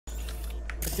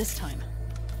it this time.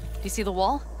 Do you see the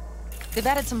wall? They've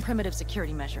added some primitive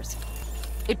security measures.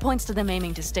 It points to them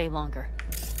aiming to stay longer.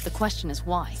 The question is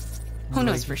why? Who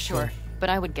knows for sure, but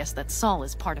I would guess that Saul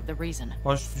is part of the reason.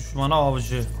 Baş düşmanı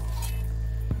avcı.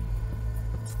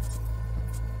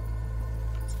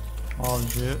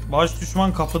 Avcı. Baş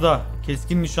düşman kapıda.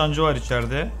 Keskin nişancı var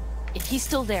içeride. If he's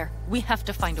still there, we have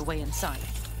to find a way inside.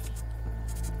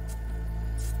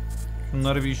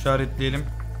 Bunları bir işaretleyelim.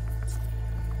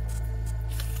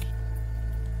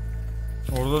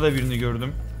 Orada da birini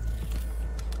gördüm.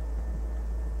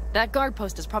 That guard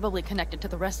post is probably connected to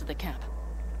the rest of the camp.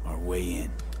 Our way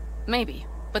in. Maybe,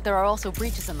 but there are also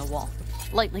breaches in the wall,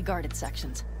 lightly guarded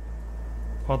sections.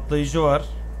 Patlayıcı var.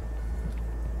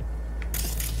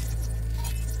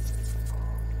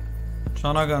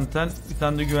 Çanak anten, bir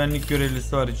tane de güvenlik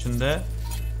görevlisi var içinde.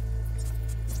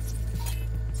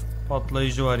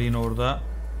 Patlayıcı var yine orada.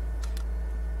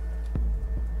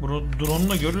 Bunu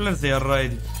drone'la görürlerse yarrağı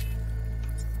yedik.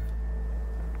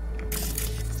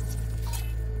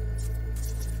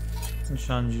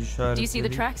 Nişancı işaretleri. Do you see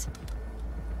the tracks?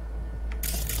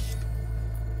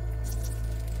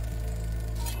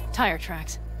 Tire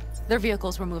tracks. Their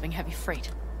vehicles were moving heavy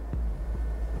freight.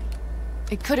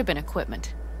 It could have been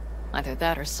equipment. Either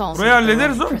that or Saul's. Burayı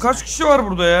hallederiz oğlum. Kaç kişi var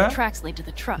burada ya?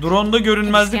 Drone'da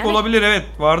görünmezlik olabilir, evet.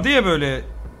 Vardı ya böyle.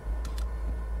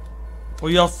 O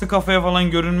yassı kafaya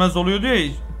falan görünmez oluyordu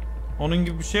ya. Onun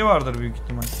gibi bir şey vardır büyük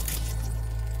ihtimal.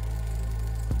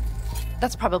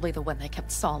 That's probably the one they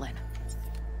kept Saul in.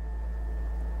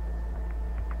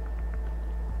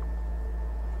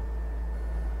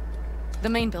 The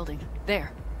main building. There.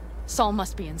 Saul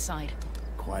must be inside.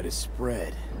 Quite a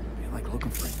spread. Be like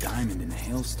looking for a diamond in a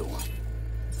hailstorm.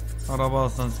 Araba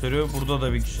asansörü. Burada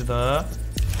da bir kişi daha.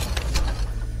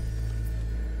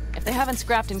 If they haven't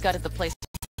scrapped and gutted the place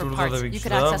for Burada parts, da bir you kişi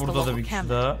could daha. access the Burada da local bir kişi camp.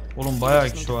 daha. Oğlum You bayağı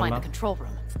just need kişi to var find lan. the control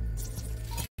room.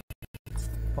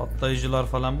 Patlayıcılar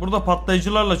falan. Burada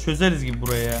patlayıcılarla çözeriz gibi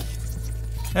buraya ya.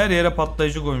 Her yere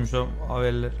patlayıcı koymuş o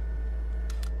haberler.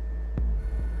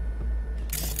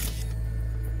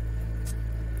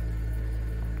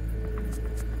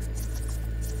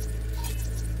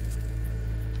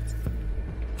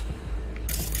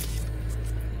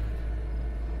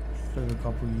 Şurada bir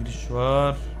kapı giriş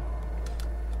var.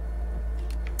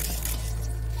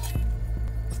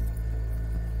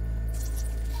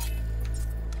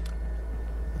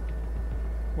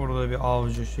 Burada bir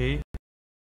avcı şey.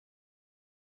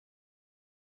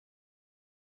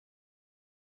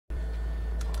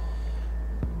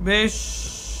 Beş,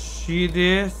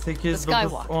 7, 8,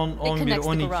 9, 10, 11,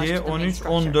 12, 13,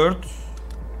 14.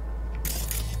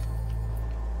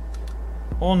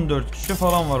 14 kişi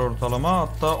falan var ortalama.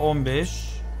 Hatta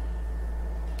 15.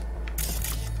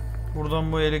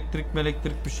 Buradan bu elektrik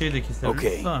bir şey de keseriz.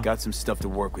 Okay, got some stuff to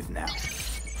work with now.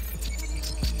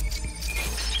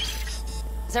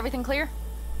 Is everything clear?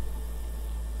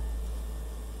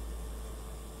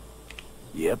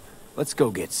 Yep. Let's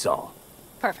go get Saul.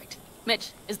 Perfect.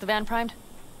 Mitch, is the van primed?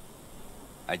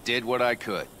 I did what I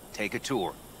could. Take a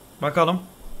tour. Bakalım.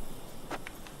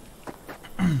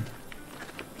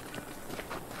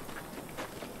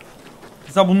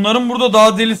 Mesela bunların burada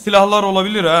daha deli silahlar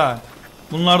olabilir ha.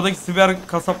 Bunlardaki siber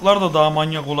kasaplar da daha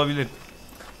manyak olabilir.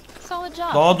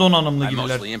 Daha donanımlı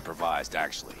gibiler.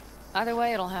 Either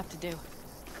way it'll have to do.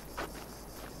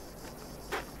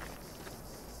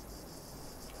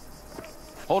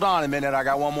 Hold on a minute, I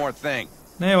got one more thing.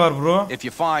 Ne var bro? If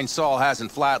you find Saul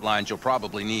hasn't flatlined, you'll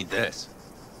probably need this.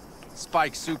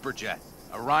 Spike Superjet,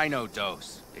 a rhino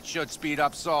dose. It should speed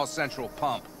up Saul's central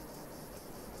pump.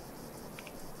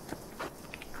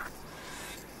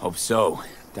 Hope so.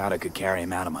 Doubt I could carry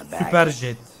him out of my bag.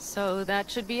 Superjet. So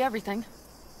that should be everything.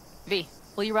 V,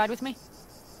 will you ride with me?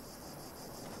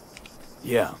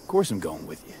 Yeah, of course I'm going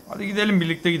with you. Hadi gidelim,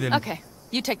 birlikte gidelim. Okay,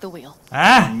 you take the wheel.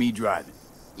 Ha? Me driving.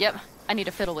 Yep, I need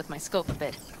to fiddle with my scope a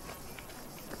bit.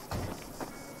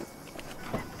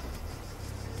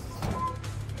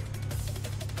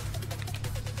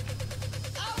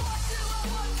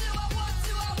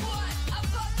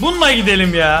 Bununla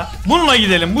gidelim ya. Bununla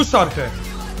gidelim, bu şarkı.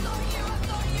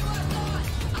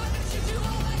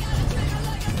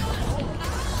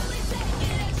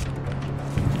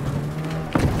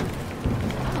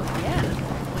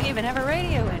 Even have a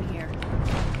radio in here.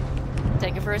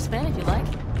 Take it for a spin if you like.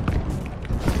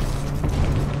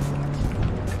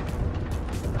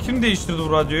 Kim değiştirdi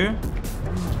bu radyoyu?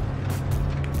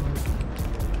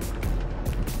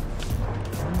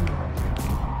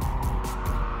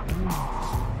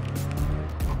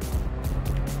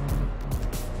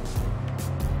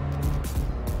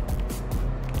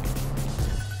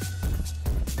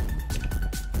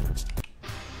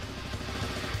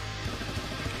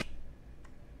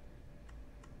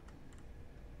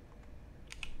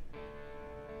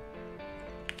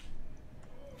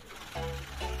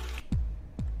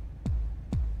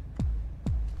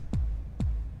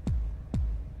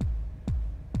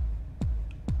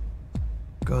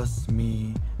 Gas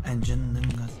me engine'ın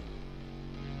gaz.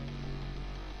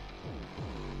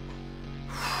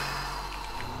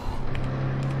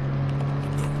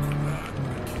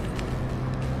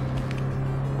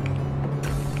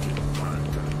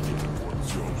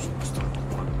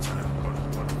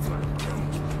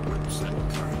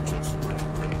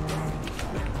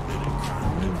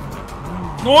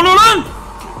 Ne oluyor lan?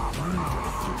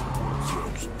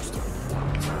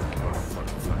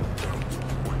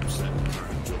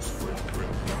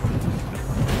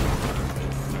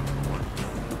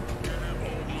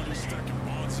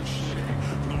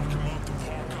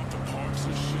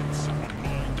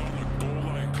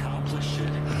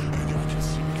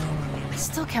 I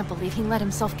still can't believe he let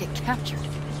himself get captured.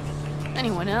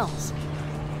 Anyone else?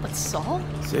 But Saul?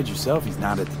 Said yourself he's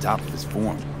not at the top of his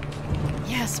form.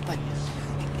 Yes, but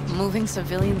moving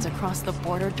civilians across the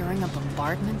border during a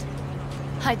bombardment?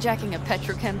 Hijacking a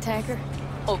petrochem tanker?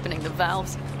 Opening the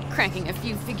valves? Cranking a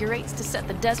few figure eights to set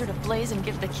the desert ablaze and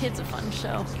give the kids a fun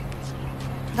show?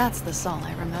 That's the Saul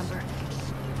I remember.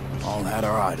 All had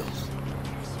our idols.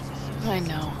 I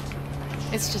know.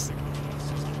 It's just...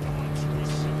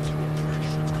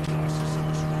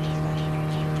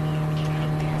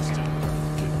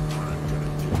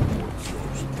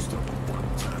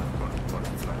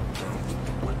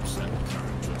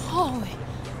 Holy...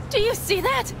 Do you see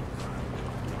that?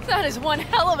 That is one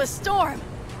hell of a storm.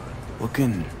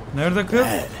 Looking Nerede kız?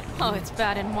 bad. Oh, it's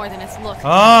bad in more than its look.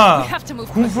 Aa, We have to move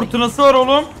kum quickly. fırtınası var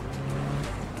oğlum.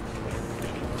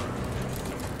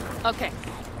 Okay,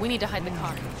 we need to hide the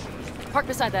car. Park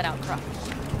beside that outcrop.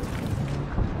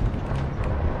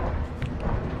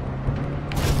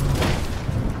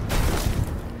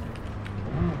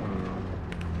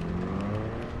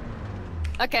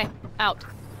 Okay, out.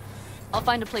 I'll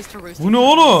find a place to roost. Bu ne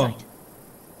oğlum?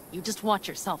 You just watch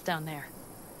yourself down there.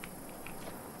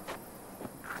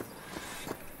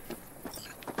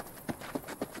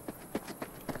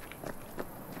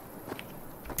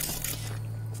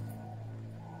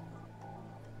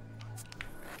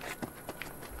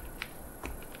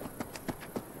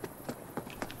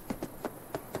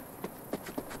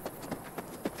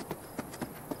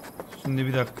 Şimdi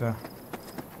bir dakika.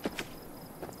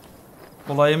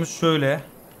 Olayımız şöyle.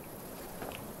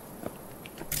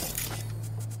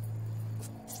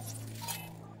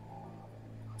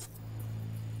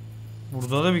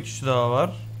 Burada da bir kişi daha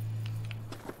var.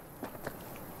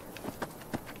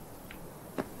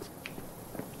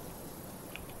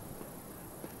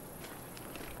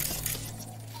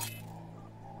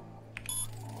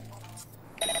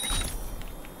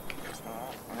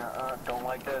 Don't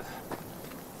like this.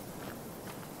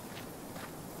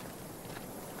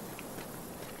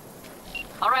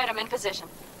 All right, I'm in position.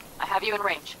 I have you in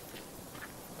range.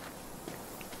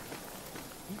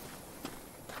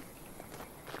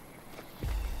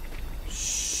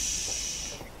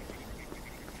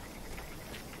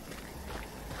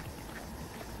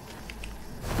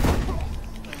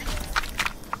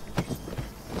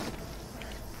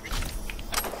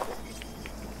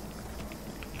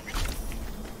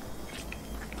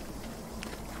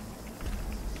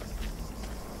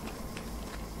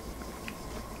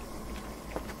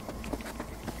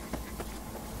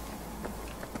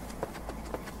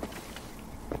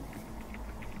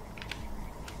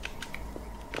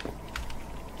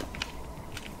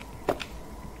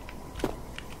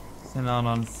 Seni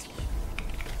ananı sik.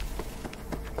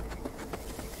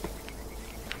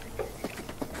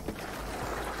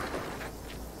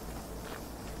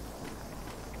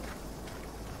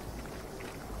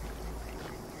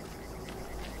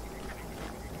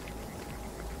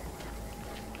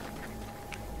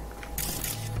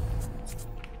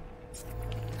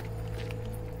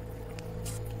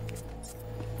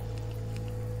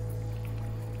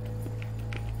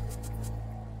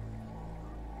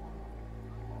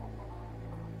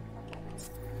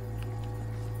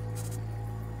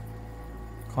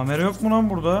 Kamera yok mu lan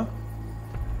burada?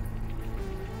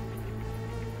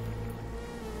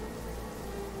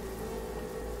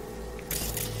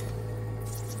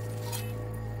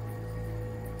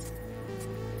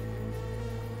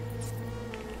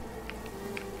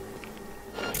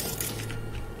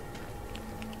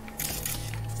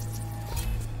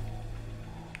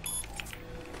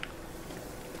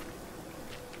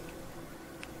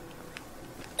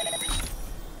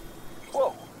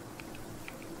 Whoa.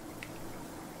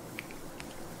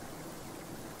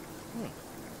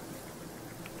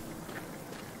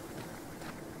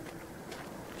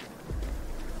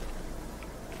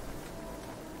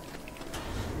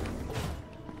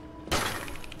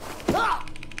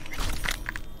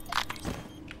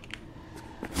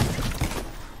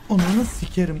 Ananı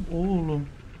sikerim oğlum.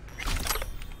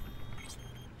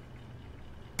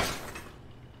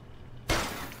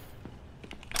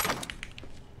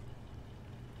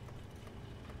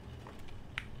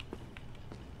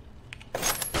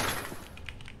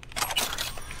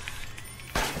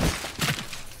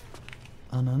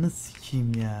 Ananı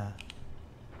sikeyim ya.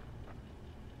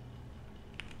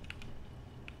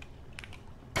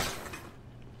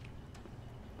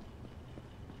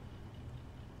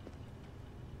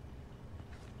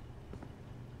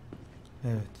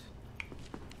 Evet.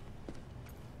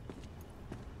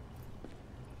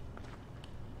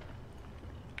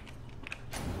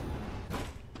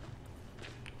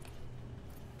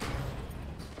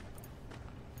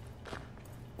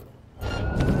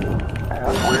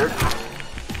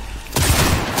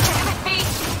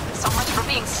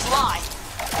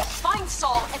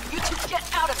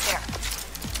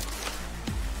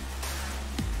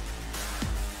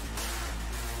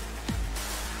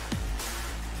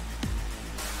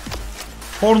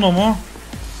 Porno mu?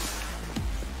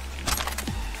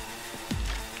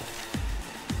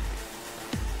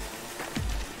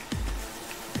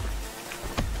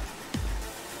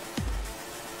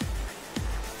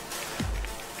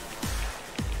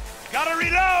 Gotta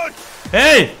reload.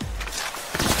 Hey!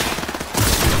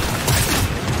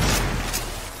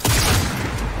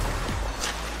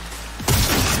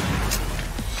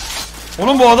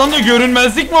 Oğlum bu adamda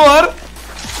görünmezlik mi var?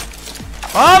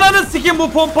 Ananı sikim,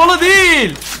 bu pompalı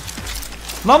değil.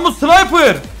 Lan bu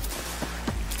sniper.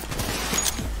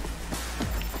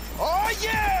 Oh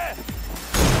yeah!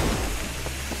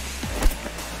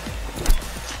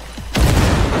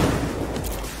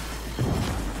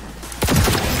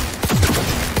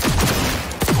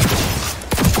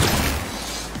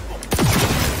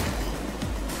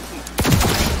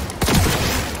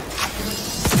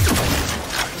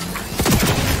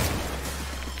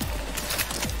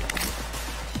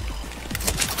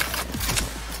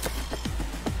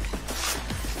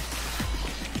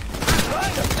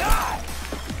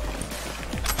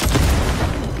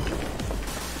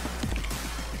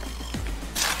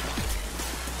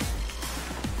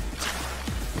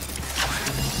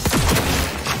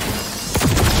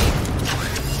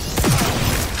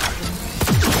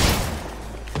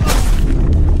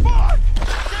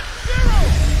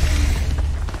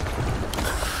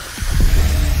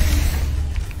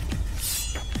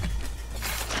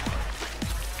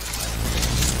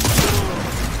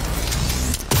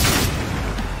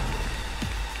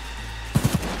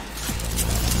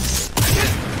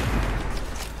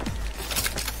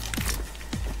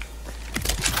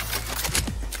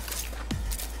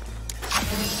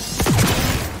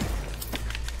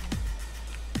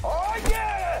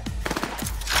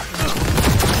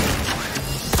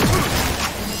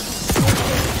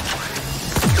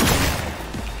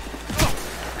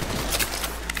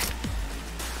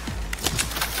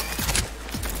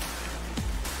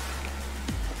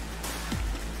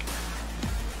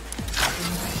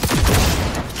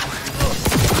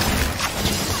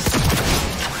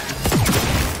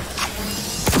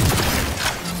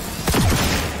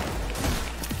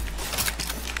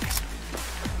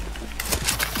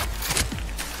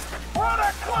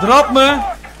 Drop mı?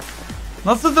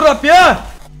 Nasıl drop ya?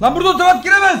 Lan burada drop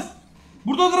giremez.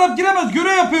 Burada drop giremez.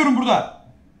 Görev yapıyorum burada.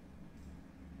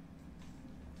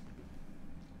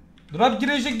 Drop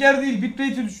girecek yer değil.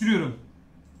 Bitrate'i düşürüyorum.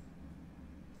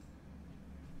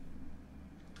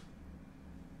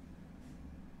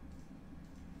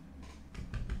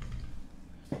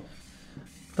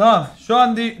 Tamam. Şu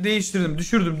an değiştirdim.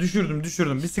 Düşürdüm.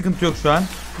 Bir sıkıntı yok şu an.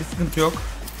 Bir sıkıntı yok.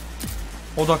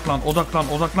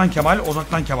 Odaklan Kemal.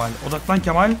 Odaklan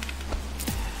Kemal.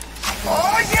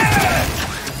 Oh yeah!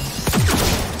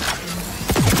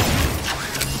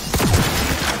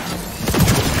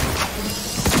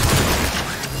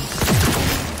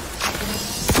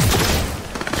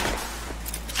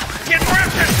 Get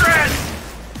ripped to shreds!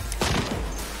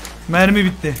 Mermi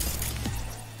bitti.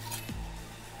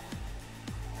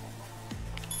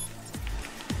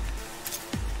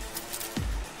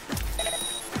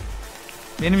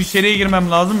 Benim içeriye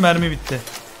girmem lazım. Mermi bitti.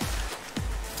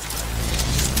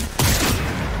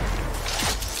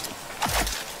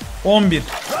 ...11.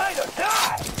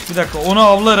 Bir dakika, onu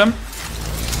avlarım.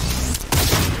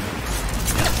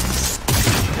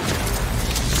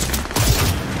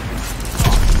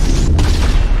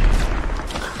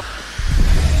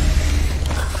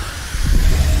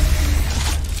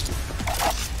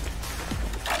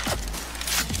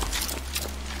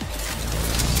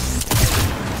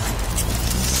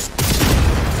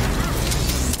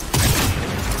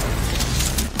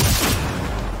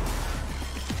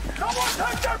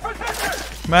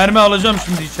 Mermi alacağım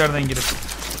şimdi içeriden girip.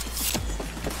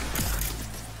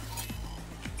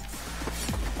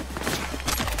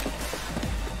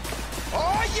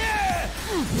 Oh yeah!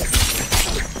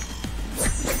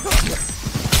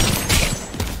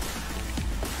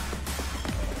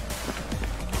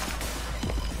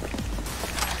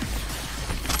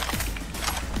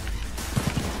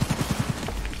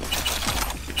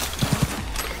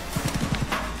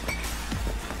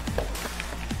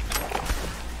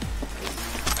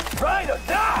 Trying to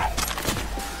die!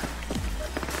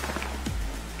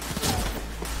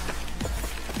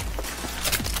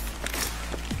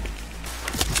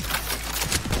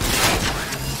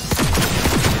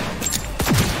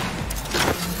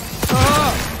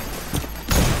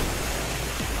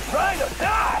 Trying to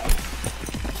die!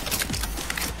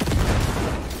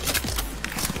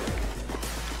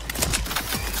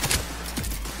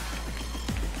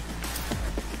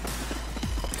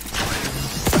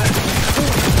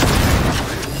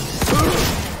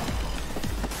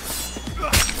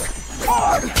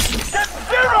 Get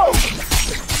zero!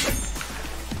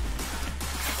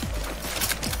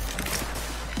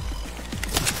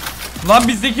 Lan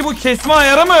bizdeki bu kesme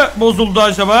ayarı mı bozuldu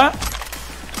acaba?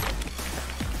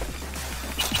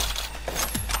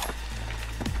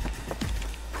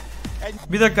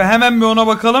 Bir dakika hemen bir ona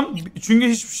bakalım. Çünkü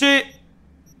hiçbir şey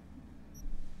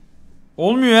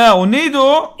olmuyor ha. O neydi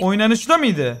o? Oynanışta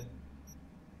mıydı?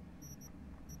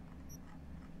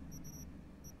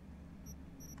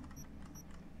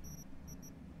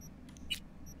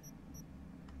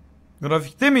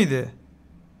 Grafikte miydi?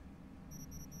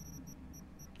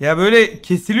 Ya böyle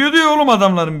kesiliyordu ya oğlum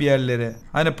adamların bir yerleri.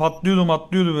 Hani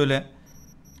patlıyordu böyle.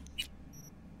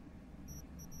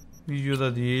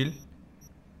 Videoda değil.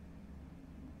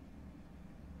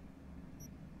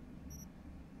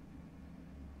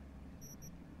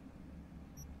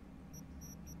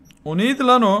 O neydi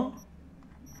lan o?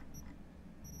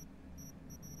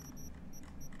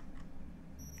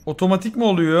 Otomatik mi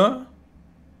oluyor?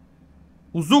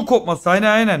 Uzuv kopması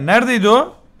aynen. Neredeydi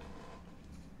o?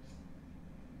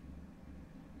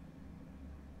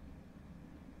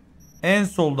 En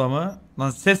solda mı? Lan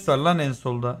ses var lan en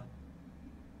solda.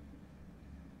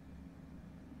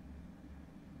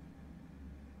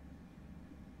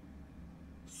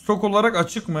 Stok olarak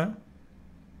açık mı?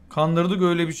 Kandırdık,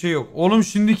 öyle bir şey yok. Oğlum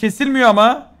şimdi kesilmiyor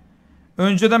ama.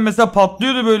 Önceden mesela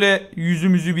patlıyordu böyle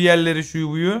yüzümüzü bir yerleri şuyu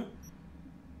buyu.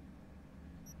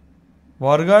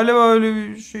 Var galiba öyle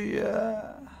bir şey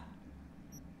ya.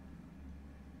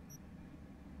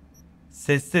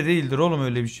 Seste değildir oğlum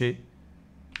öyle bir şey.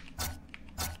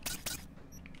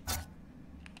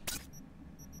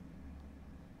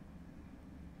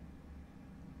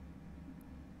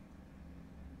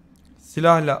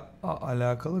 Silahla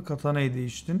alakalı katanayı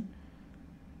değiştin.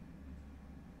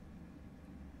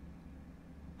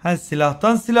 Ha,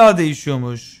 silahtan silaha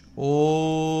değişiyormuş.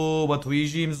 Oo,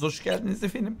 Batuici'miz hoş geldiniz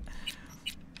efendim.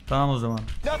 Tamam o zaman.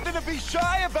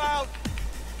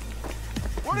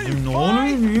 Bizim ne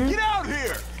oluyor? Get out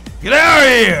here! Get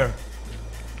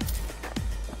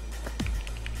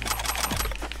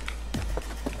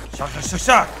out here!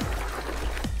 Şak.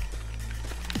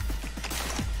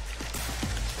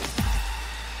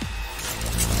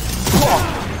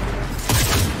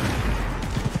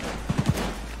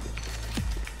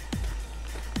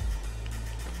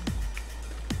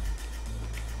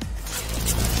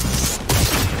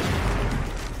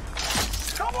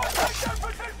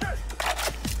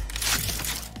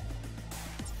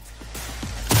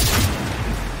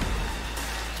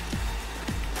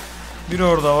 Bir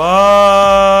orada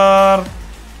var.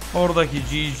 Oradaki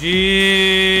GG.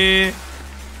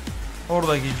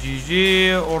 Oradaki GG.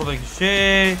 Oradaki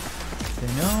şey.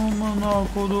 Seni amına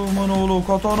kodumun oğlu,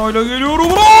 katanayla geliyorum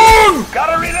lan.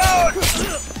 Gotta reload!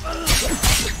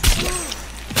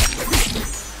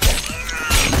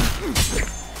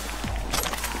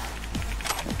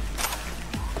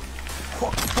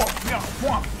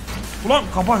 Ulan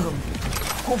kapatalım.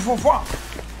 Kofafa.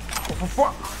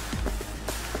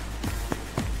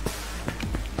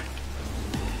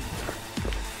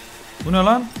 Bu ne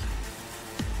lan?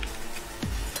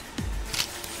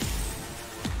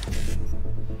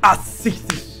 Az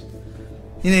siktir.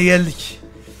 Yine geldik.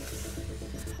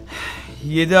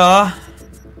 7A.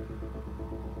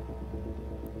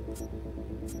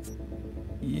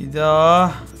 7A.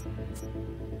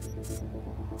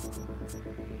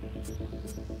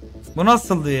 Bu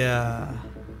nasıldı ya?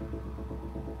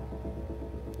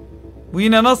 Bu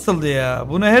yine nasıldı ya?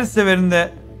 Bunu her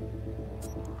seferinde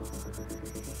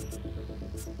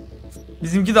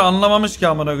bizimki de anlamamış ki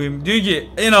amına koyayım. Diyor ki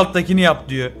en alttakini yap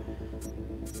diyor.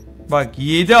 Bak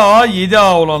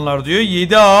 7A olanlar diyor.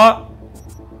 7A.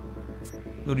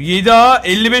 Dur 7A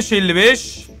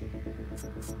 55.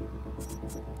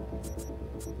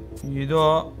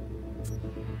 7A.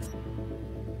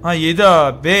 Ha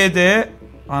 7A B'de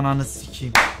ananı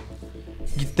sikeyim.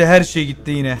 Gitti, her şey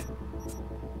gitti yine.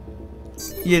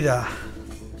 7A.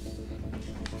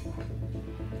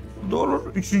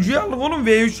 Doğru. 3.'yü aldık oğlum.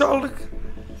 V3'ü aldık.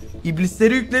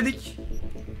 İblisleri yükledik.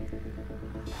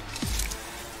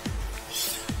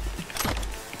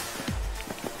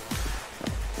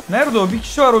 Nerede o? Bir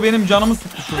kişi var, o benim canımı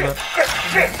sıktı şurada.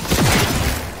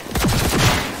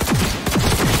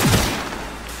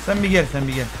 Sen bir gel, sen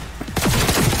bir gel.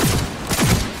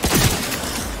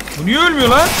 Bu niye ölmüyor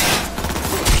lan?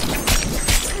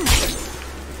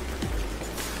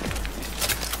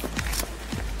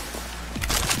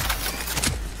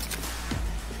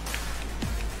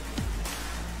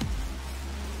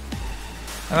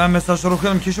 Hemen mesajları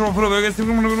okuyalım. Keşif raporo bölgesi.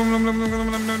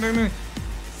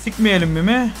 Sikmeyelim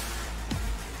mi?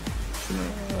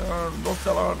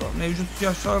 Dosyalar, mevcut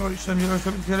ihtiyaçlar,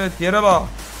 işlemciler, yere bak.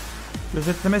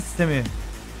 Gözetleme sistemi.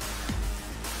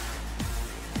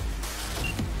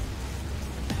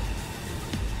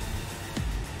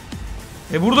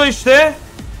 Burada işte.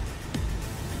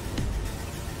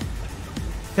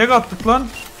 Tek attık lan.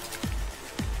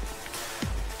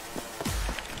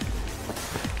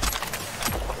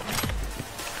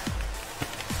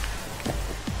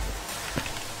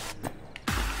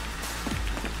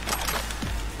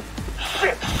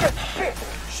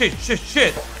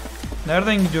 Shit.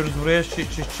 Nereden gidiyoruz buraya?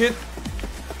 Shit.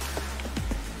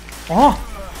 Aha!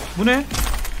 Bu ne?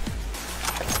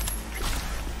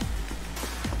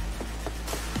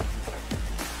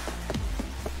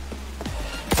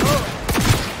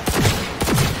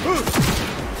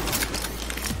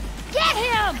 Get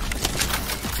him!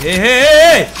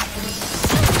 Hey!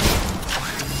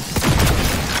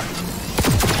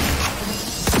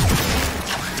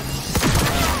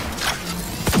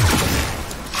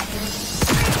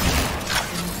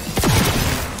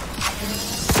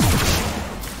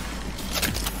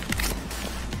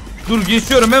 Dur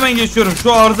geçiyorum, hemen geçiyorum.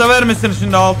 Şu arıza vermesin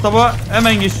şimdi alt taba.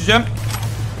 Hemen geçeceğim.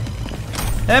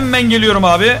 Hemen geliyorum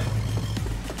abi.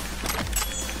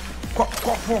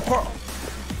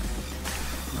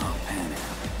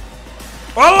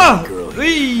 Allah!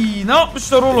 Iy, ne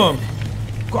yapmışlar oğlum?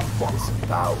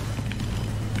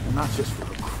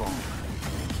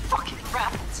 Fucking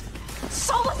rabbits.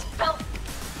 Soulless filth.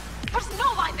 There's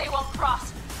no line they won't cross.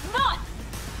 None.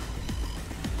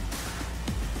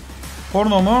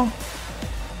 Porno mu?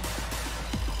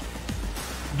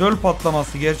 Döl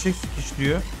patlaması, gerçek sikiş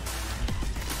diyor.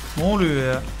 Ne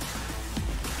oluyor ya?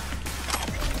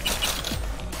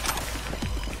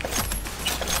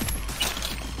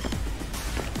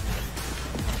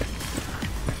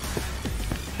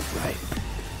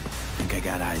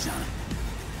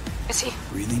 Is he?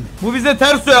 Bu bize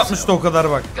ters yapmıştı o kadar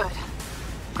bak. Good.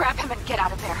 Grab him and get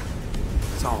out of there.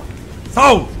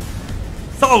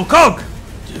 Sağ ol, kalk.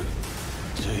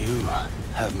 Do you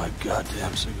have my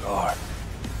goddamn cigar?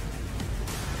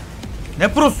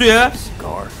 Ne prosu ya?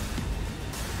 Cigar.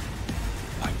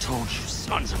 I told you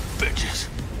sons of bitches.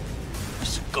 A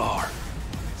cigar.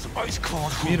 Some ice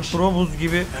cold Bir hooch pro buz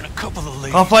gibi and a couple of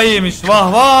ladies. kafayı yemiş.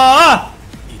 Vah vah!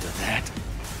 Either that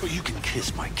or you can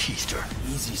kiss my keister.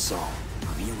 Easy, Saul.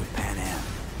 I'm here with Pan Am.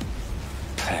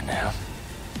 Pan Am?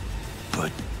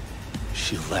 But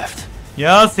she left.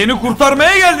 Ya seni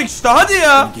kurtarmaya geldik işte, hadi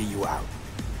ya. Get you out.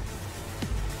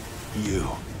 You.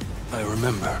 I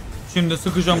remember. Şimdi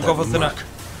sıkacağım kafasına. You're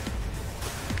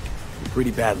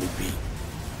pretty badly beat.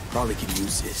 Probably could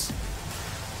use this.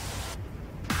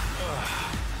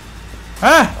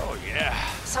 Heh. Oh yeah.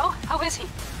 So, how is he?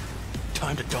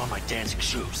 Time to don my dancing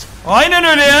shoes. Aynen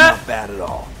öyle ya. Not bad at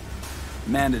all.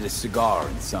 Demanded a cigar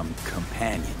and some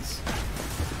companions.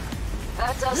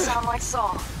 That does sound like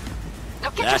Saul. Now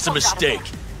get That's a yourself out of mistake.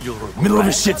 there. You'll regret. Middle of a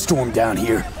shitstorm down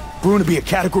here. Brewing to be a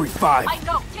Category 5. I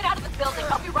know. Get out of the building.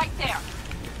 I'll be right there.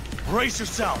 Brace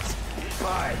yourselves.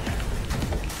 Bye.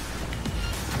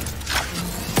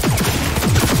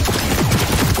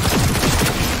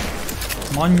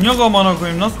 Manyak amına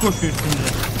koyayım, nasıl koşuyor üstünde?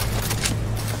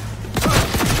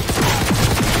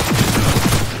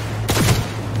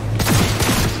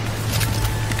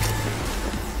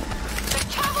 The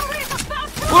cavalry is about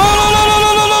to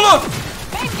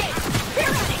make it. Be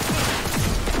ready.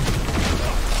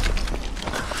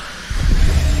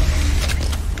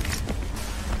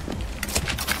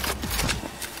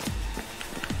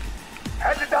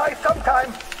 Had to die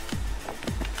sometime.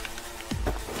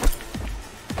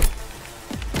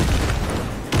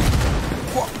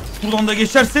 Buradan da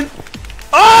geçersin.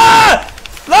 Aa!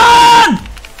 Lan!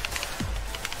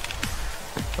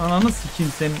 Ananı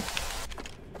sikeyim senin.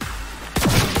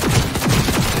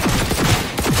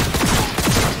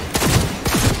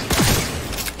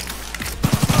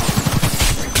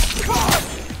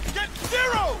 Get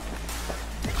zero!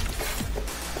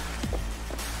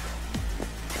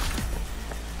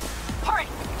 Hurry.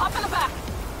 Hop in the back.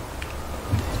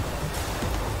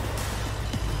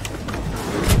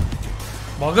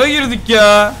 Baga girdik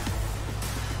ya.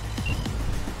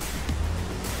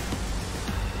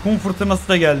 Kum fırtınası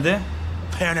da geldi.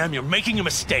 Panam, you're making a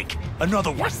mistake. Another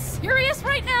one. You're serious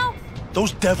right now?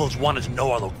 Those devils wanted to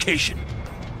know our location.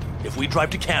 If we drive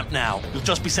to camp now, you'll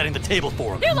just be setting the table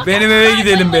for them. Benim eve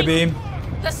gidelim bebeğim.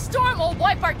 The storm will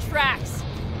wipe our tracks.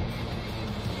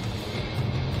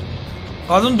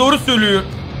 Kadın doğru söylüyor.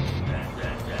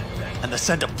 And the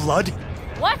scent of blood?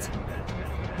 What?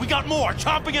 We got more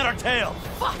chomping at our tail.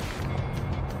 Fuck.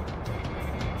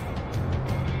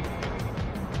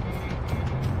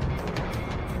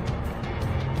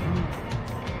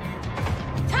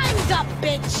 Time's up,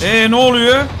 bitch. Ne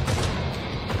oluyor?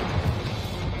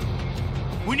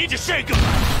 We need to shake them.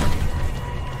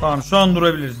 Tamam şu an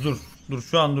durabiliriz. Dur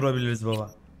şu an durabiliriz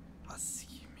baba.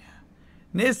 Asikiyim ya.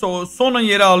 Neyse o son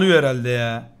yeri alıyor herhalde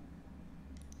ya.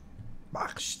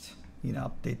 Bak işte. Yine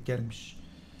update gelmiş.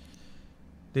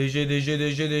 DC.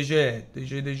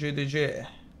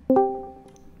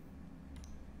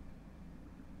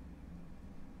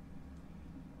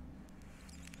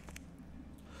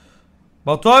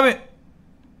 Batu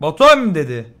abi mi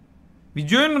dedi?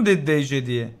 Videoyu mu dedi DC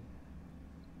diye?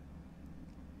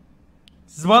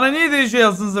 Siz bana niye DC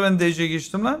yazdınız da ben DC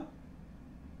geçtim lan?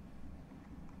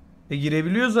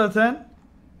 Girebiliyor zaten.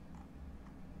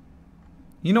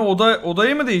 Yine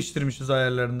odayı mı değiştirmişiz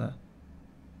ayarlarını?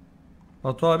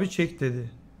 Batu abi çek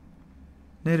dedi.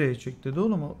 Nereye çek dedi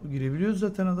oğlum? Girebiliyor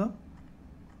zaten adam.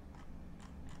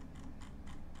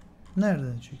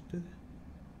 Nereden çek dedi?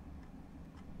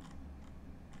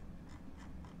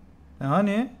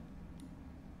 Hani?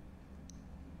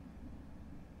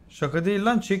 Şaka değil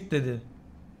lan çek dedi.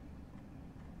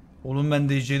 Oğlum ben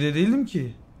DC'de değildim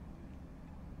ki.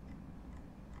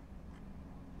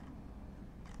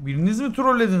 Biriniz mi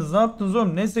trollediniz? Ne yaptınız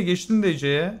oğlum? Neyse geçtim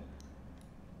DC'ye.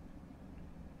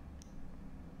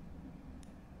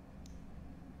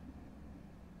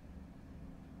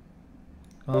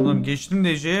 Tamam geçtim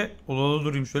DC'ye. Odada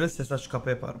durayım şöyle ses aç kapı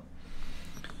yaparım.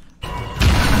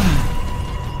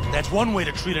 That's one way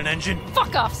to treat an engine.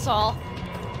 Fuck off, Saul.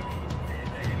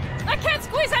 I can't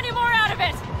squeeze any more out of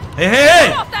it. Hey!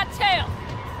 Get off that tail.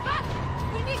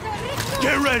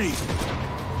 Get ready.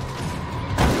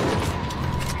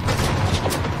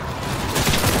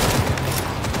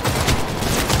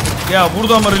 Ya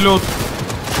burada mı reload?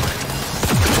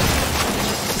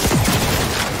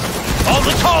 All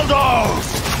the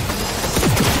Taldos!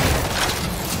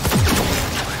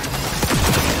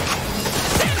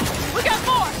 We got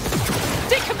more.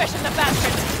 Decommission the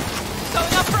bastards.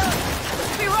 Going up road. This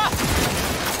will be rough.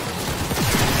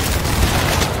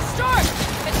 Storm!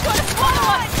 It's going to swallow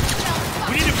us!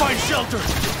 We need to find shelter!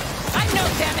 I know,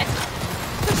 damn it!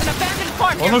 There's an abandoned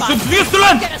farm Onu nearby. sürtüyorsun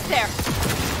lan! Get us there!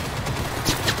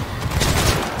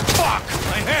 Fuck!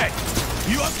 My head!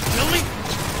 You up to kill me?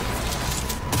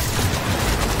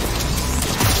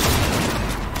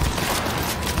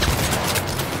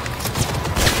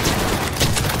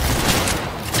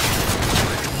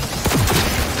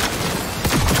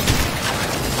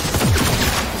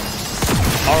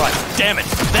 Alright, damn it!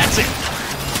 That's it!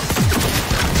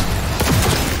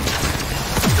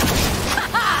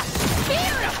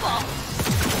 Beautiful!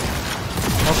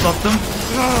 Atlattım.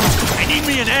 I need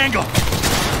me an angle!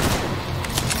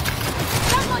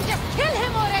 Someone just kill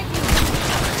him already!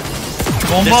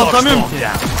 Bomba atamıyorum ki. Woo!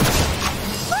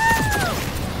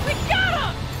 We got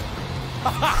him!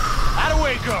 Out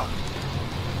away, girl!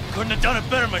 Couldn't have done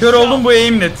it better myself. Kör oldum bu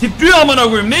eğimle. Titriyor amına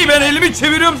koyayım. Neyi ben elimi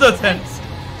çeviriyorum zaten.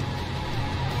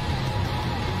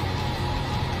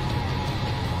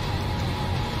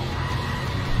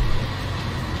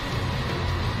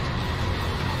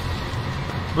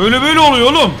 Böyle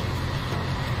oluyor oğlum.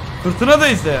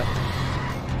 Fırtınadayız ya.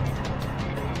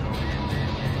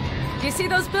 Do you see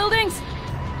those buildings?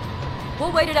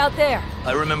 We'll wait it out there.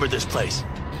 I remember this place.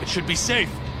 It should be safe,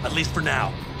 at least for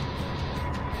now.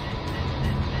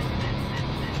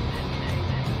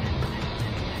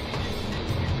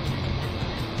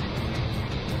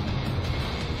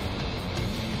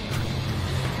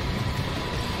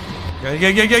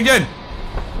 Gel.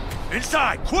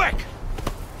 Inside, quick!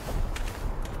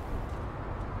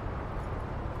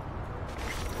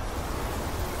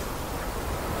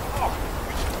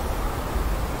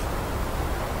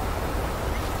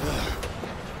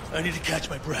 I need to catch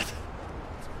my breath.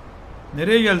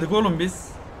 Nereye geldik oğlum biz?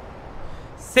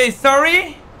 Say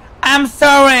sorry. I'm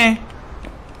sorry.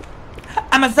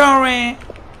 I'm sorry.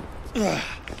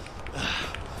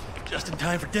 Just in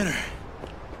time for dinner.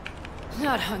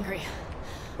 Not hungry.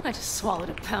 I just swallowed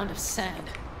a pound of sand.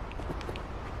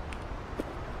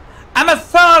 I'm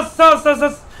sorry.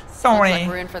 Looks like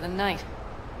we're in for the night.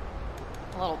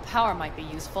 A little power might be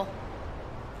useful.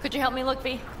 Could you help me look,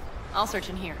 V? I'll search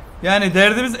in here. Yani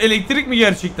derdimiz elektrik mi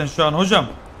gerçekten şu an hocam?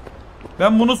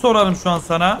 Ben bunu sorarım şu an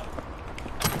sana.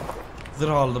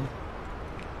 Zırh aldım.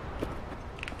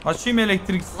 Açayım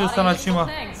elektrik istiyorsan açayım ha.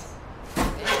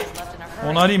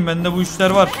 Onarayım, bende bu işler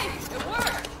var.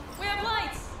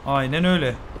 Aynen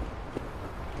öyle.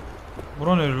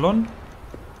 Buran öyle lan.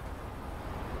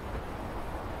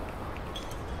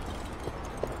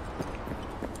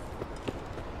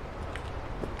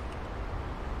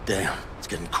 Damn, it's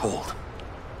getting cold.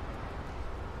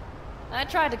 I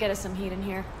tried to get us some heat in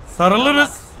here.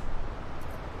 Sarılırız.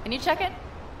 Can you check it?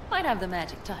 Might have the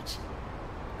magic touch.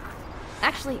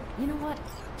 Actually, you know what?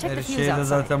 Check the Her fuse şeye de outside.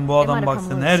 zaten bu adam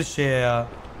baksın, her şeye ya.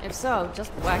 If so,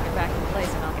 just whack it back in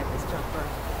place and I'll get this junk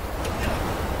burned.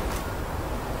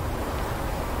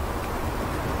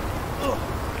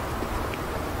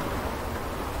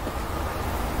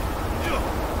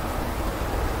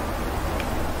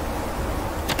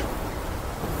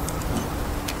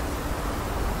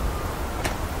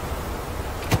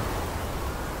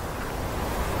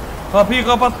 Kapıyı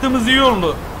kapattığımız iyi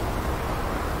oldu.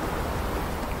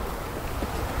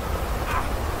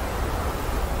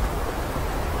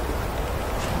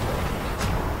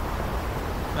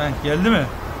 Geldi mi?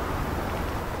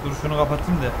 Dur şunu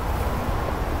kapatayım da.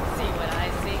 See what I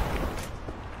see.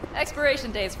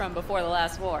 Expiration dates from before the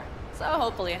last war. So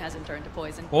hopefully it hasn't turned to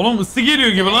poison. Oğlum ısı geliyor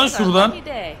gibi lan şuradan.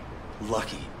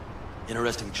 Lucky.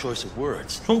 Interesting choice of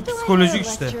words. Çok psikolojik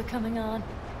işte.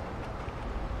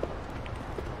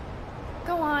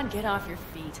 Go on, get off your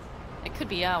feet. It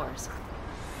could be hours.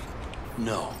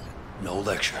 No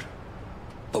lecture.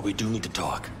 But we do need to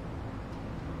talk.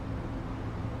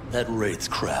 That raid's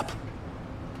crap.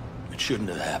 It shouldn't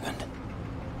have happened.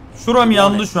 Şuram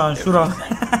yandı şu an, şuram.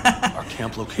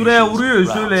 Şuraya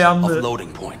vuruyor, şöyle yandı.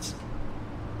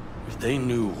 If they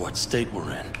knew what state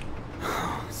we're in.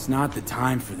 It's not the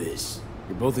time for this.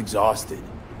 You're both exhausted.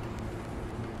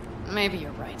 Maybe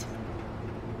you're right.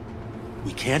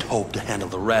 We can't hope to handle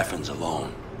the Raffins alone.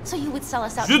 So you would sell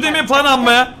us out. Judy mi Panam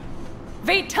mı?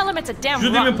 Vade, tell him it's a damn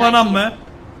Judy mi Panam mı?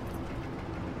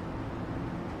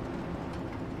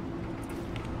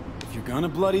 If you're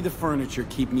gonna bloody the furniture,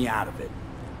 keep me out of it.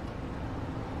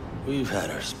 We've had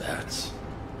our spats.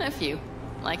 A few,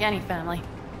 like any family.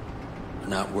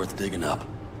 They're not worth digging up.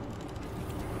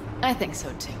 I think so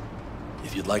too.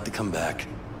 If you'd like to come back,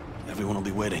 everyone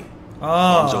will be waiting.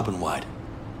 Arms open wide.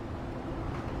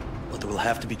 But there will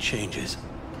have to be changes.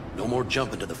 No more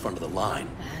jumping to the front of the line.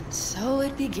 And so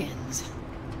it begins.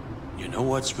 You know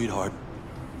what, sweetheart?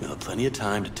 We'll have plenty of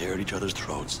time to tear at each other's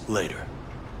throats later.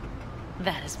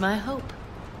 That is my hope.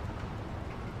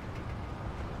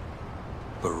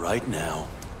 But right now,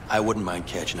 I wouldn't mind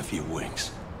catching a few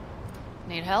winks.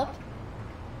 Need help?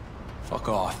 Fuck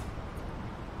off.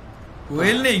 Bu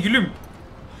el ne gülüm?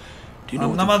 Do you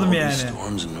know Anlamadım what they call yani. these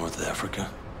storms in North Africa?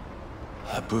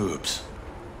 Haboobs.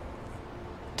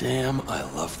 Damn, I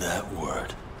love that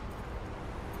word.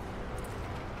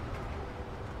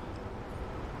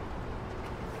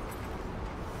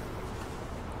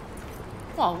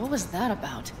 Well, what was that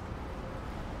about?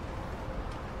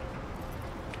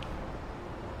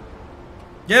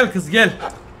 Gel kız gel.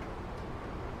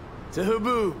 To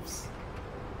haboobs.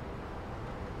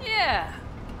 Yeah.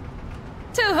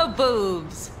 To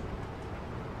haboobs.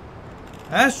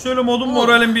 He şöyle modun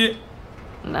moralim bir.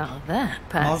 Now that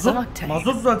packs an octane.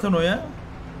 Mazot zaten o ya.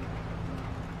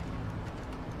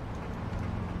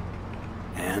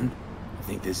 And? You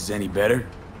think this is any better?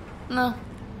 No,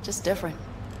 just different.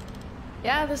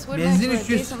 Yeah, this would Benzin make for a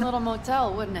içiyorsun. decent little motel,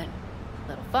 wouldn't it?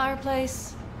 Little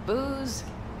fireplace, booze.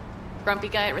 Grumpy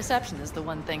guy at reception is the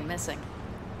one thing missing.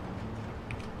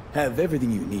 Have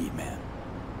everything you need, man.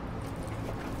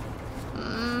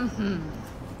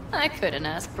 I couldn't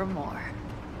ask for more.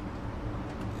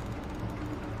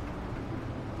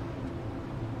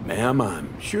 Ma'am, I'm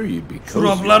sure you'd be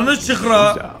Çoraplarını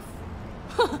çıkra.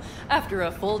 After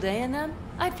a full day in them,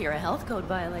 I'd fear a health code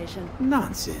violation.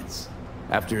 Nonsense.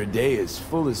 After a day as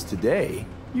full as today,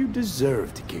 you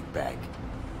deserve to kick back.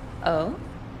 Oh?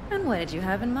 And what did you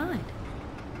have in mind?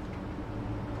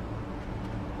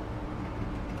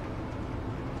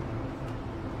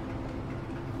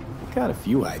 Got a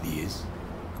few ideas.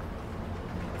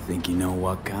 Think you know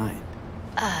what kind?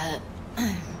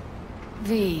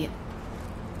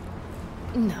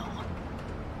 No.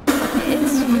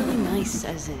 It's really nice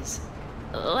as is.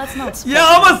 Let's not spoil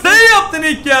Ya ama sen yaptın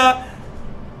ilk ya.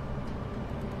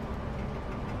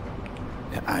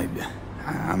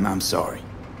 I'm sorry.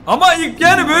 Ama ilk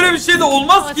yani böyle bir şey de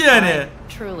olmaz ki yani.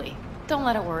 Truly. Don't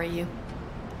let it worry you.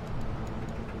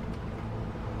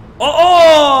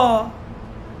 Aa!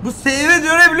 Bu save'e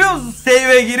dönebiliyor musun?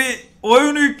 Save'e geri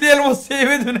Oyunu yükleyelim, o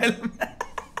save'e dönelim.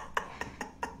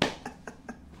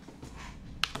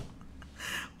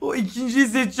 O ikinciyi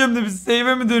seçeceğim de biz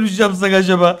save'e mi dönüş yapsak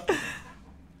acaba?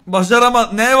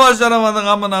 Ne başaramadık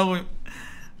amına koyayım.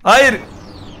 Hayır.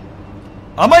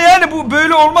 Ama yani bu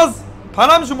böyle olmaz.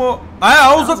 Panamcım o.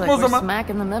 Uzatma o zaman.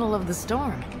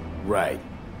 Right.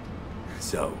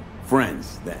 So, friends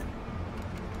then.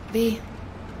 B,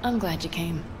 I'm glad you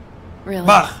came. Really.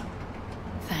 Bak.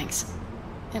 Thanks.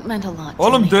 It meant a lot.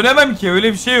 Oğlum dönemem ki,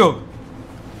 öyle bir şey yok.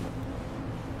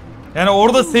 Yani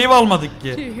orada save almadık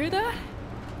ki. Did you hear that?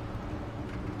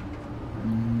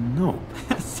 No.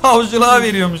 Savcılığa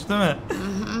veriyormuş değil mi?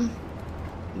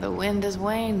 The wind has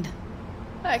waned.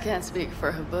 I can't speak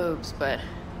for her boobs, but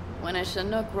when a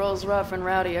Chinook rolls rough and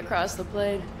rowdy across the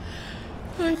blade.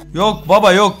 Yok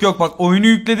baba, yok bak, oyunu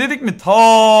yükle dedik mi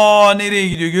ta nereye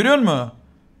gidiyor görüyor musun?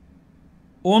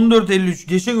 14.53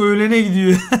 geçen öğlene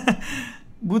gidiyor.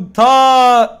 Bu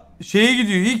ta şeye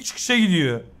gidiyor, ilk çıkışa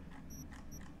gidiyor.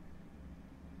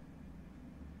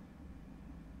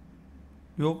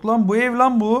 Yok lan, bu ev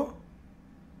lan bu.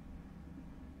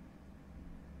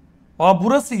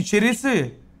 Burası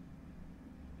içerisi.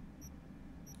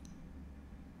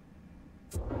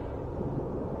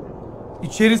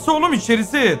 İçerisi oğlum,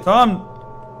 içerisi. Tamam.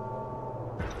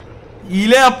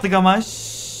 Hile yaptık ama.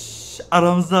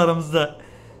 Aramızda.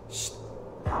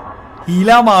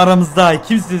 Hile ama aramızda.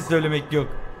 Kimseye söylemek yok.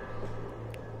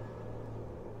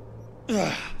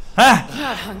 Heh.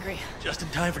 Just in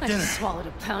time for dinner.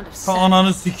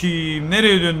 Ananı sikeyim.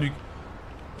 Nereye döndük?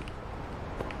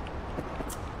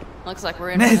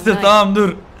 Neyse tamam, dur.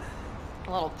 A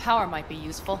little power might be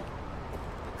useful.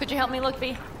 Could you help me look,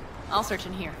 V? I'll search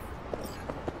in here.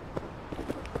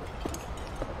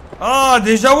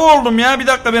 Dejavu oldum ya. Bir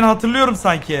dakika, ben hatırlıyorum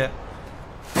sanki. Hey,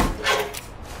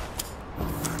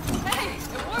 it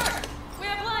worked. We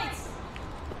have lights.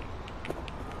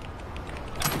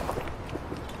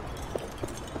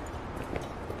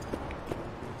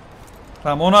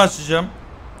 Tamam, onu açacağım.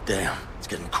 Damn, it's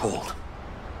getting cold.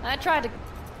 I tried to.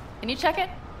 Can you check it?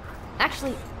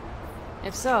 Actually,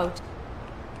 if so.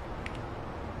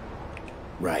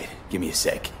 Right. Give me a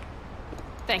sec.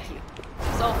 Thank you.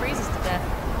 Soul freezes to death.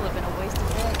 Will have been a wasted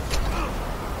day.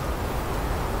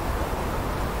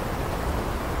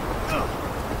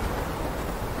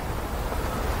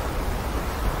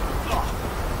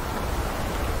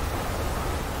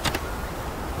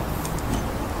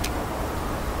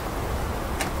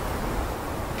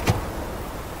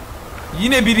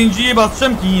 Yine birinciyi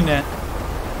basacağım ki yine.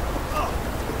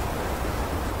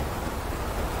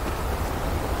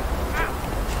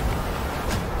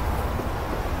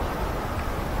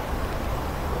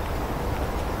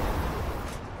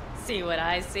 See what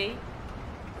I see?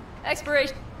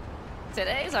 Expiration.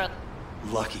 Today's our...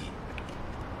 Lucky.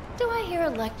 Do I hear a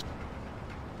lecture?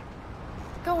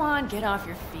 Go on, get off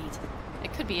your feet.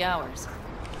 It could be hours.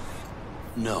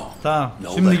 No. Tamam, no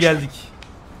şimdi lecture. geldik.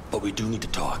 But we do need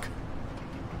to talk.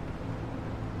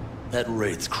 That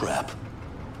raid's crap.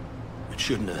 It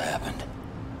shouldn't have happened.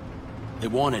 They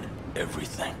wanted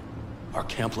everything. Our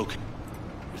camp location.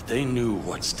 If they knew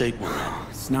what state we're in...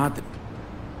 It's not the...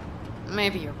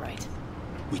 Maybe you're right.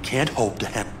 We can't hope to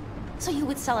have... So you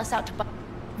would sell us out to...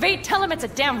 Vade, tell him it's a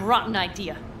damn rotten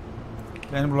idea.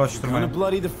 Beni bulaştırmayın. Gonna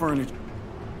bloody the furniture.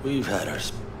 We've had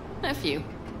ours. A few.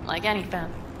 Like any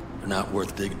family. They're not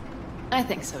worth digging. I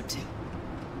think so too.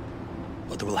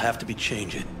 But there will have to be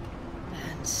changes.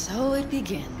 And so it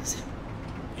begins.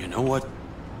 You know what?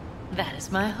 That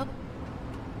is my hope.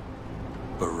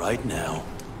 But right now...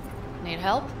 Need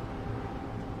help?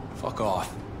 Fuck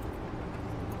off.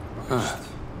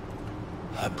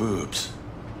 My boobs.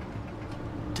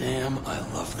 Damn, I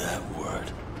love that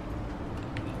word.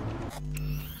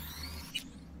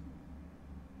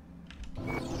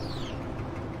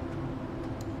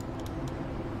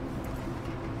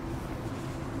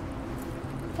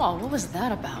 Whoa, what was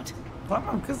that about?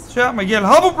 Tamam kız, şey yapma, gel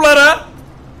habuplara.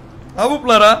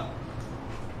 Habuplara.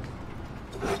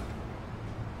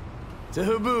 To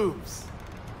her boobs.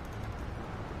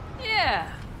 Yeah.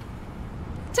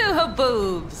 To her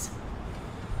boobs.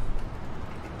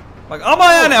 Bak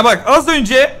ama yani bak az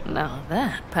önce. Now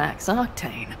that packs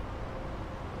octane.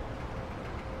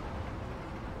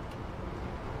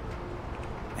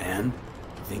 And?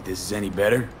 You think this is any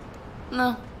better?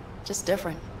 No, just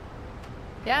different.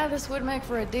 Yeah, this would make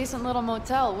for a decent little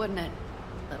motel, wouldn't it?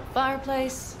 Little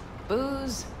fireplace,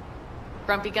 booze.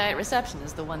 Grumpy guy at reception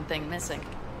is the one thing missing.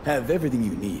 Have everything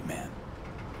you need, man.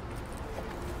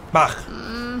 Bak.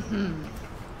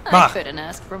 I couldn't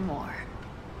ask for more.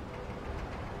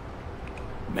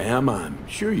 Ma'am, I'm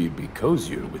sure you'd be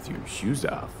cozier with your shoes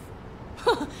off.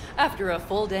 After a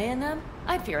full day in them,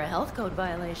 I'd fear a health code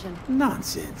violation.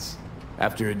 Nonsense.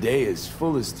 After a day as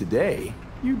full as today,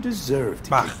 you deserve to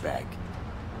kick back.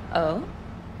 Oh?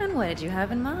 And what did you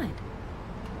have in mind?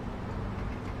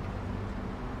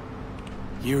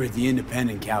 Here at the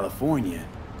Independent California,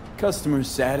 customer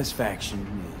satisfaction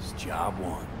is job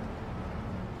one.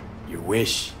 Your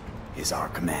wish is our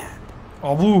command.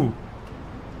 Abu.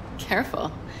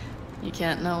 Careful. You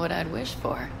can't know what I'd wish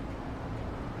for.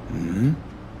 Hmm?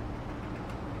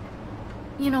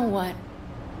 You know what?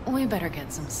 We better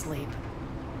get some sleep.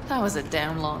 That was a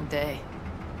damn long day.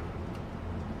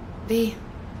 V,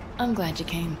 I'm glad you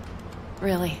came.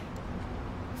 Really.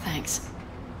 Thanks.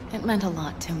 It meant a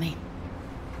lot to me.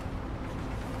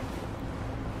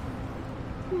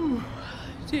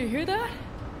 Do you hear that?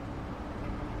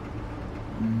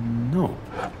 No.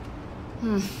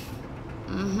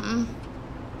 Mm-hmm.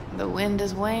 The wind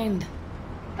has waned.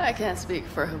 I can't speak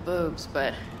for Haboobs,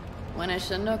 but when a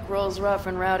Chinook rolls rough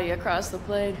and rowdy across the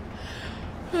plain,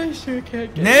 I sure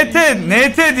can't get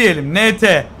NT diyelim,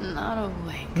 NT. Not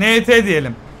awake. NT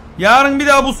diyelim. Yarın bir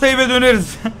daha bu save'e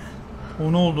döneriz.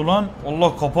 O ne oldu lan?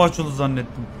 Allah, kapı açıldı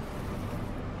zannettim.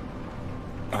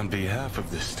 On behalf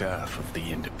of the staff of the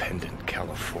Independent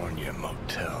California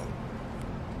Motel,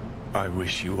 I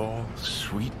wish you all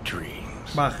sweet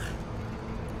dreams. Bak.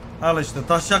 Al işte,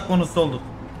 taşak konusu olduk.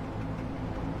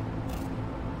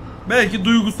 Belki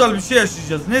duygusal bir şey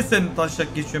yaşayacağız. Ne senin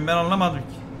taşak geçiyorsun, ben anlamadım ki.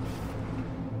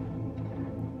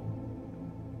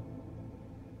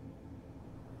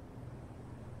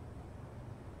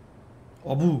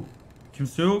 Abu.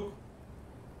 Kimse yok.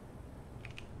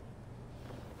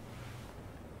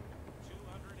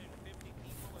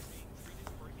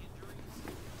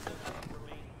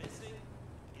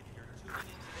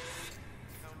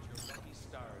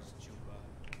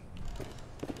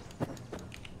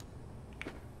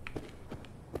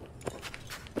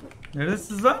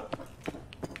 Neredesiniz lan?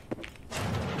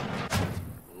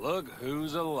 Look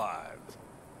who's alive.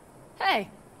 Hey,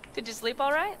 did you sleep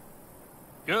all right?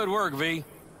 Good work, V.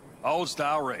 Old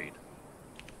style raid.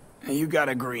 You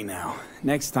gotta agree now.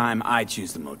 Next time, I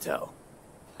choose the motel.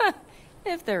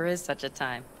 If there is such a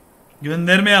time.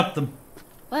 Gönderme yaptım.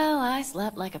 Well, I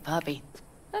slept like a puppy.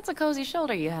 That's a cozy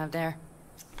shoulder you have there.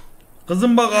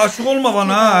 Kızım bak, aşık olma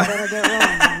bana ha.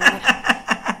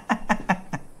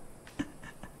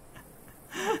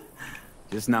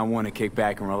 Just not want to kick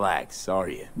back and relax,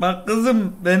 are you? Bak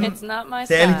kızım, ben It's not my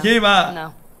tehlikeyim ha.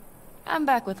 No. I'm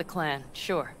back with the clan,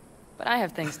 sure. But I have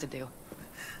things to do.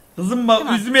 Kızım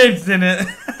bak, üzmeyeyim seni.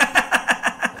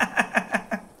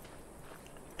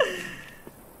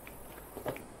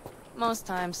 Most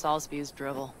times Saul spews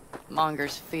drivel,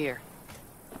 mongers fear.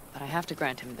 But I have to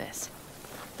grant him this.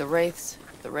 The wraiths,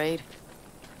 the raid,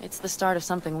 it's the start of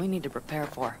something we need to prepare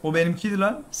for. O benimkiydi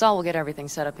lan. Saul will get everything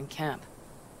set up in camp.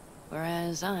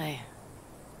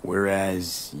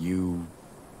 Whereas you...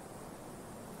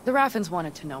 The Raffins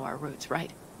wanted to know our routes,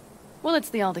 right? Well, it's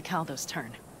the Aldecaldo's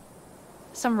turn.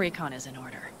 Some recon is in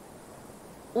order.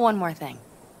 One more thing.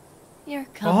 Your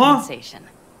compensation.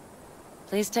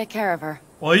 Please take care of her.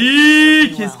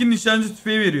 Ay, keskin nişancı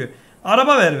tüfeği veriyor.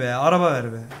 Araba ver be, araba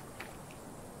ver be.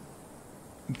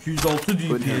 206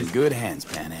 DPS. Good hands,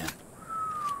 Panam.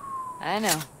 I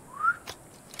know.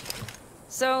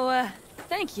 So,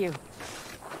 thank you.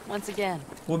 Once again.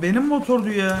 O benim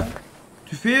motordu ya.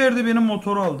 Tüfeği verdi, benim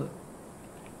motoru aldı.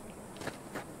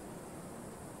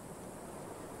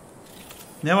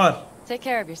 Ne var? Take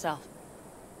care of yourself.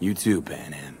 You too,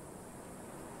 Panam.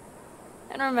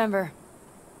 And remember,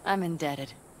 I'm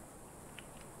indebted.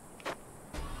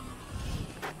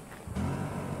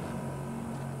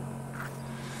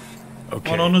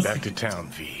 Okay, back to town,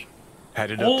 V.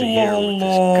 Headed up to here with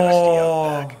this gusty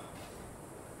outback.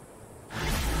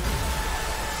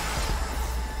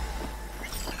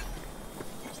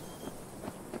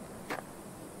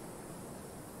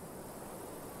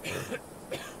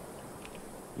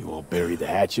 You all bury the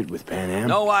hatchet with Panam?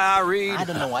 Know why I read? I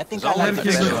don't know. I think I like the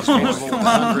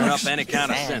conjuring up any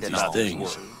kind of sense. These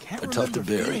things are tough to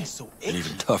bury, and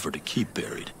even tougher to keep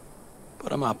buried.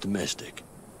 But I'm optimistic.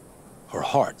 Her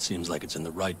heart seems like it's in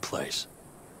the right place.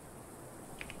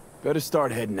 Better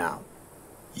start heading out.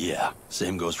 Yeah,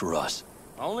 same goes for us.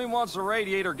 Only once the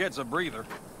radiator gets a breather.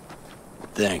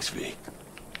 Thanks, V.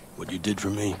 What you did for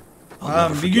me, I'll Ha, never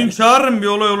bir forget gün it. çağırırım bir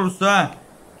olay olursa ha.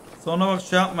 Sonra bak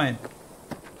şey yapmayın.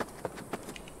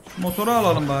 Şu motoru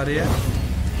alalım bari ya.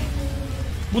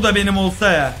 Bu da benim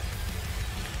olsa ya.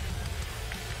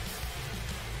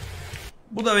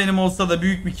 Bu da benim olsa da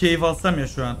büyük bir keyif alsam ya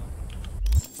şu an.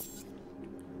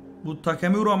 Bu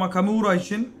Takemura Makamura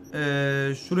için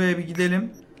şuraya bir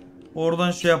gidelim.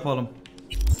 Oradan şey yapalım.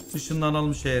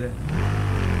 Işınlanalım şehre.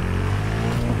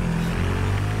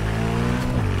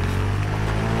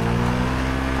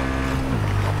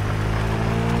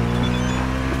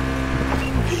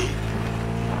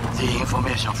 The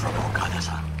information from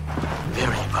Okada-san,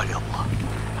 very valuable.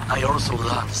 I also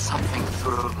learned something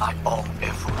through my own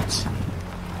efforts.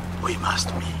 We must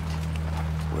meet.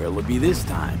 Where'll it be this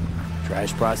time?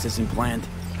 Trash processing plant?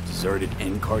 Deserted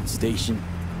N-cart station?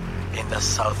 In the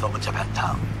south of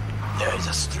Japantown, there is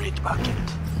a street market.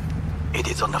 It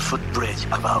is on the footbridge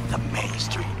above the main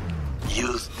street.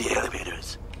 Use the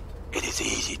elevators. It is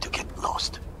easy to get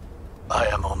lost. I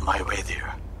am on my way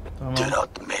there. Tamam. Do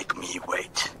not make me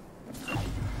wait.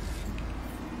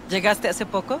 ¿Llegaste hace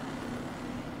poco?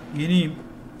 Yeniyim.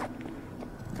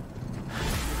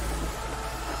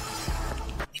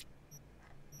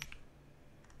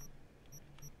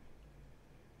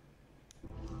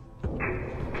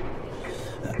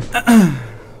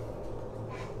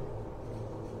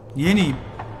 Yeniyim.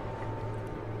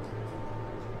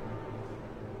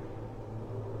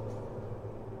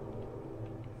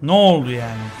 Ne oldu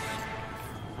yani?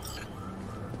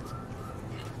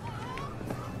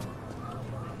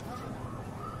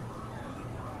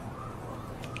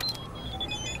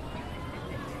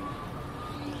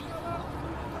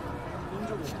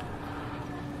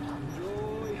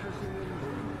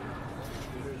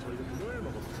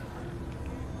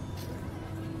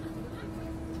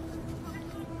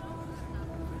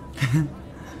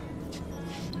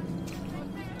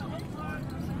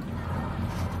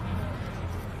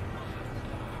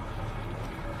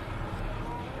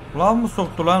 Lav mı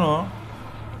soktu lan o?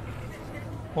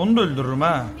 Onu da öldürürüm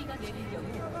ha.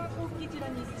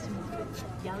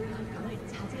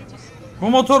 Bu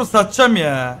motoru satacağım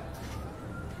ya.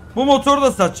 Bu motoru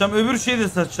da satacağım. Öbür şeyi de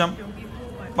satacağım.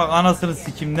 Bak anasını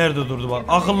sikim nerede durdu bak.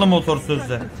 Akıllı motor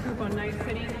sözde.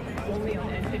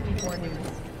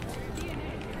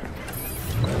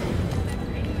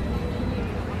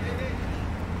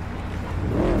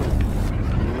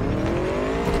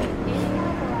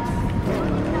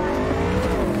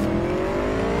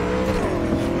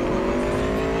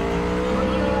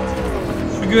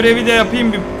 Görevi de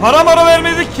yapayım bir. Para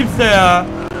vermedik kimse ya.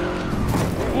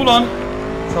 Ulan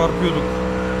çarpıyorduk.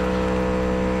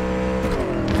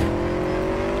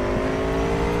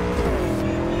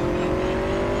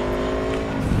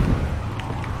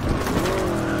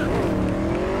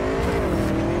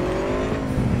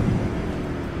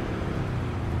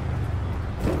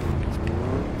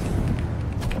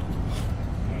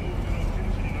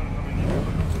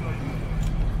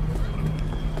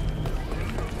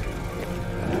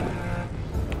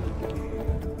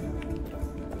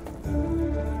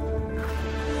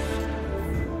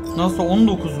 Nasıl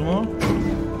 19 mu?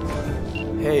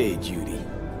 Hey Judy.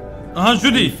 Aha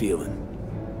Judy.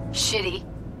 Shitty,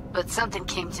 but something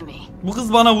came to me. Bu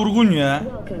kız bana vurgun ya.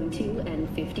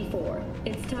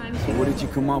 So what did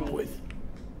you come up with?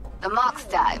 The Mox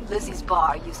dive, Lizzie's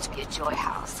bar, used to be a joy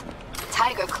house.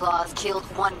 Tiger Claws killed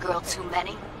one girl too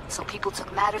many, so people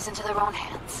took matters into their own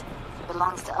hands. It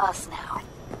belongs to us now.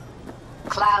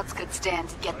 Clouds could stand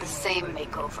to get the same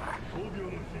makeover.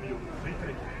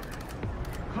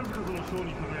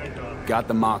 Got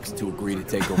the Mox to agree to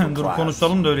take over Dur Clouds.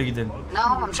 konuşalım da öyle gidelim.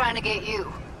 No, I'm trying to get you.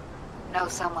 Know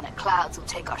someone at Clouds will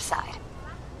take our side.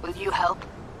 Will you help?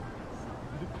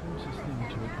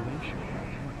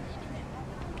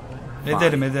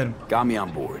 Ederim. Got me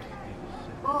on board.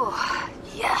 Ooh,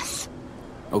 yes.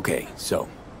 Okay, so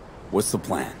what's the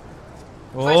plan?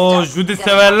 Oo, Judy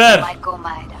severler.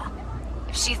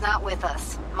 If she's not with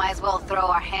us, might as well throw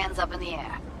our hands up in the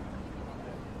air.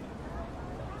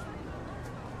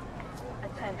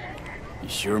 You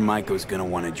sure Maiko's gonna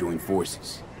want to join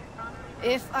forces?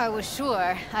 If I was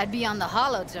sure, I'd be on the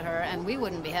hollow to her and we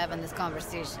wouldn't be having this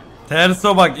conversation.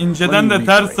 Terso bak, inceden de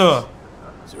terso.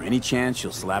 Is there any chance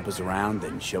she'll slap us around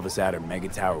and shove us out her mega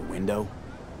tower window?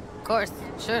 Of course,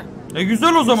 sure.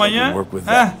 Güzel o zaman ya.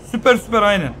 Süper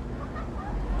aynen.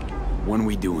 When are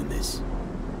we doing this?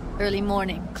 Early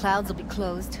morning. Clouds will be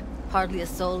closed. Hardly a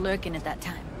soul lurking at that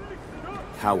time.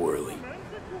 How early?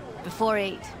 Before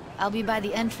 8. I'll be by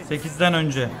the entrance. 8'den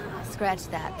önce. Scratch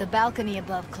that. The balcony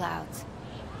above Clouds.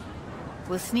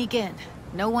 We'll sneak in.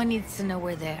 No one needs to know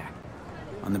we're there.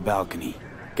 On the balcony.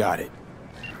 Got it.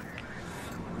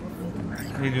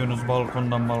 Ne diyorsunuz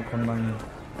balkondan ya?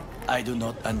 I do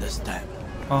not understand.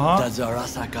 Does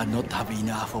Arasaka not have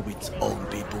enough of its own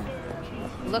people?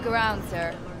 Look around,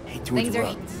 sir. Hate to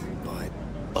interrupt, but...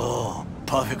 Oh,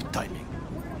 perfect timing.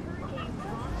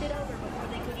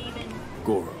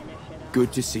 Goro,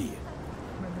 good to see you.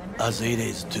 As it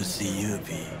is to see you,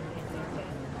 V.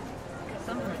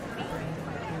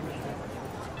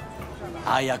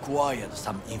 I acquired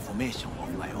some information of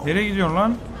my own. Nereye gidiyorsun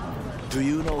lan? Do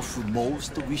you know who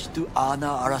most wished to honor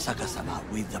Arasaka-sama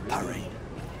with the parade?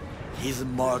 His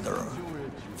murderer.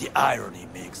 The irony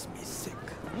makes me sick.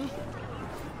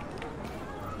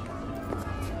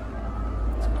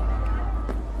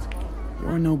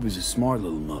 Yorinobu's a smart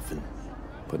little muffin,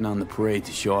 putting on the parade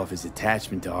to show off his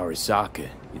attachment to Arasaka,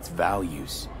 its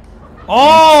values.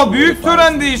 Aa, büyük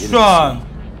törendeyiz şu an.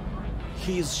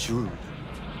 He is shrewd.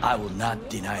 I will not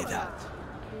deny that.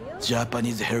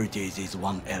 Japanese heritage is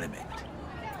one element.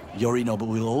 Yorinobu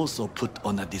will also put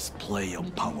on a display of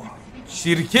power.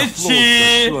 The floats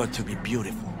are sure to be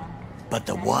beautiful, but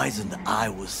the wizened eye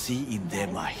will see in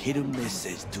them a hidden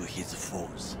message to his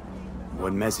foes.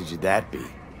 What message would that be?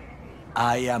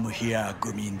 I am here,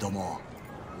 Gumindomo.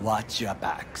 Watch your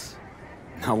backs.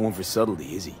 Not one for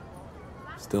subtlety, is he?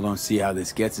 Still don't see how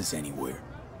this gets us anywhere.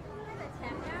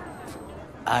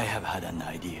 I have had an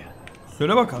idea.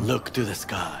 Söyle bakalım. Look to the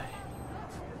sky.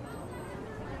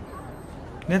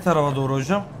 Ne tarafa doğru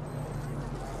hocam?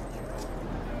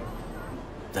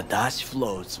 The dash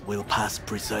floats will pass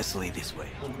precisely this way.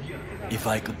 If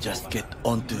I could just get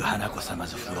onto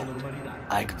Hanako-sama's float,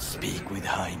 I could speak with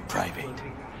her in private.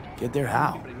 Get there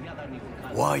how?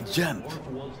 Why jump?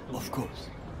 Of course.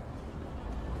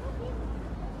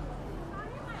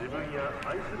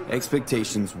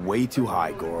 Expectations way too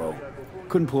high, Goro.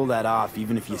 Couldn't pull that off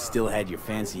even if you still had your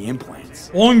fancy implants.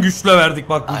 10 güçle verdik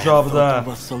bak bu cevabı da.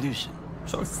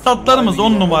 Çok statlarımız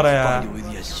 10 numara ya.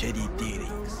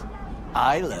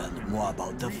 I learned more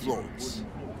about the floats.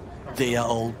 They are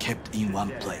all kept in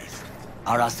one place,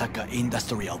 Arasaka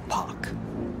Industrial Park.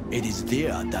 It is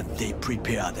there that they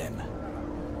prepare them.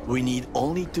 We need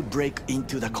only to break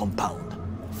into the compound,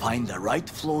 find the right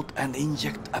float and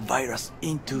inject a virus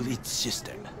into its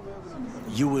system.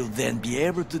 You will then be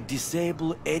able to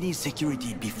disable any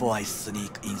security before I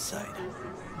sneak inside.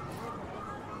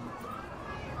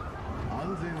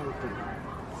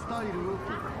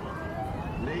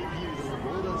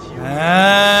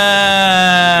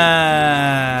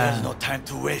 There's no time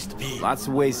to waste, B. Lots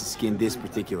of ways to skin this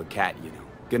particular cat, you know.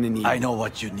 Gonna need. I know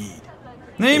what you need.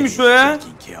 Neymiş o ya?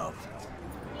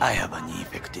 I have an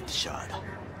infected shard.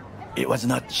 It was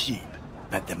not cheap,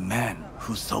 but the man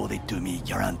who sold it to me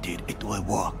guaranteed it will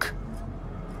work.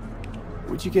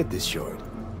 Where'd you get this shard?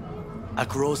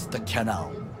 Across the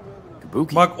canal.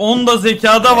 Kabuki. Bak onda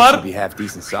zekada var. Should be half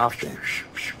decent soft then.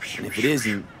 And if it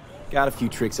isn't, got a few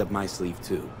tricks up my sleeve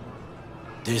too.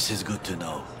 This is good to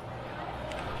know.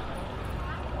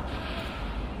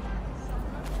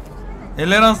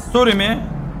 Eleran story mi?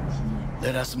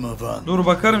 Let us move on. Dur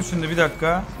bakarım şimdi bir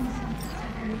dakika.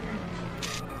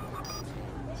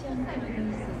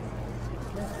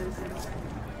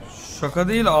 Şaka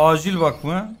değil, acil bak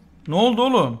mı? Ne oldu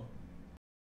oğlum?